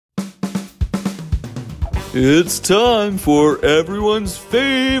It's time for everyone's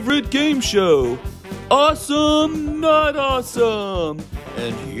favorite game show, Awesome Not Awesome.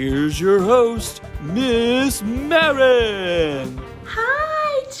 And here's your host, Miss Marin.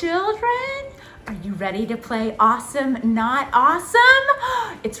 Hi, children. Are you ready to play Awesome Not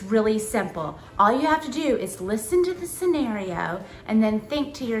Awesome? It's really simple. All you have to do is listen to the scenario and then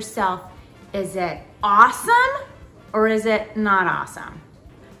think to yourself, is it awesome or is it not awesome?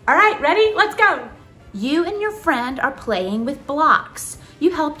 All right, ready? Let's go. You and your friend are playing with blocks.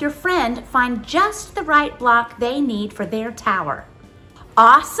 You help your friend find just the right block they need for their tower.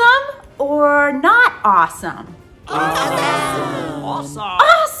 Awesome or not awesome? Awesome.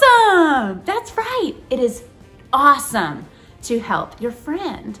 Awesome! That's right. It is awesome to help your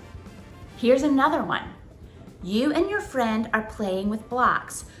friend. Here's another one. You and your friend are playing with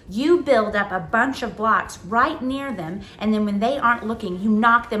blocks. You build up a bunch of blocks right near them, and then when they aren't looking, you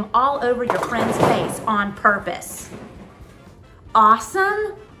knock them all over your friend's face on purpose.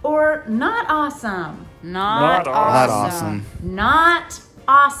 Awesome or not awesome? Not awesome. Not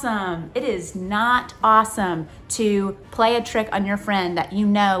awesome. It is not awesome to play a trick on your friend that you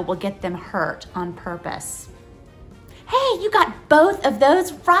know will get them hurt on purpose. Hey, you got both of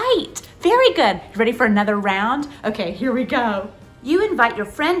those right. Very good. You ready for another round? Okay, here we go. You invite your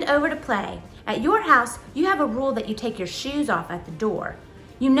friend over to play. At your house, you have a rule that you take your shoes off at the door.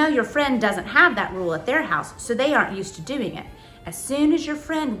 You know your friend doesn't have that rule at their house, so they aren't used to doing it. As soon as your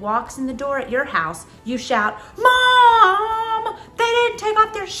friend walks in the door at your house, you shout, "Mom, they didn't take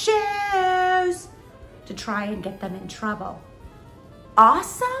off their shoes," to try and get them in trouble.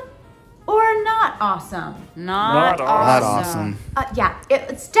 Awesome or not awesome? Not awesome.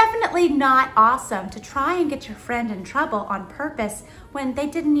 It's definitely not awesome to try and get your friend in trouble on purpose when they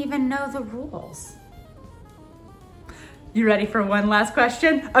didn't even know the rules. You ready for one last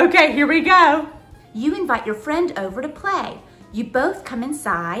question? Okay, here we go. You invite your friend over to play. You both come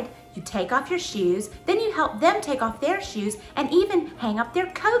inside, you take off your shoes, then you help them take off their shoes and even hang up their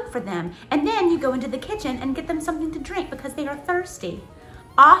coat for them. And then you go into the kitchen and get them something to drink because they are thirsty.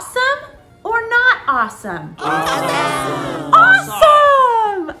 Awesome or not awesome? Awesome.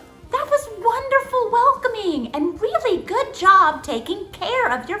 Awesome! That was wonderful welcoming and really good job taking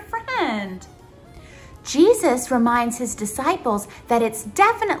care of your friend. Jesus reminds his disciples that it's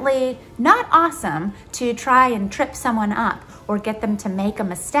definitely not awesome to try and trip someone up or get them to make a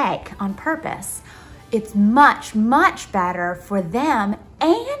mistake on purpose. It's much, much better for them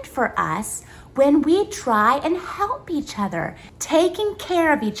and for us when we try and help each other, taking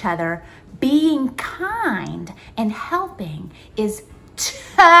care of each other, being kind and helping is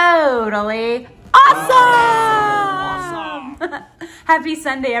totally awesome! Happy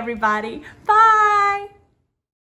Sunday, everybody. Bye.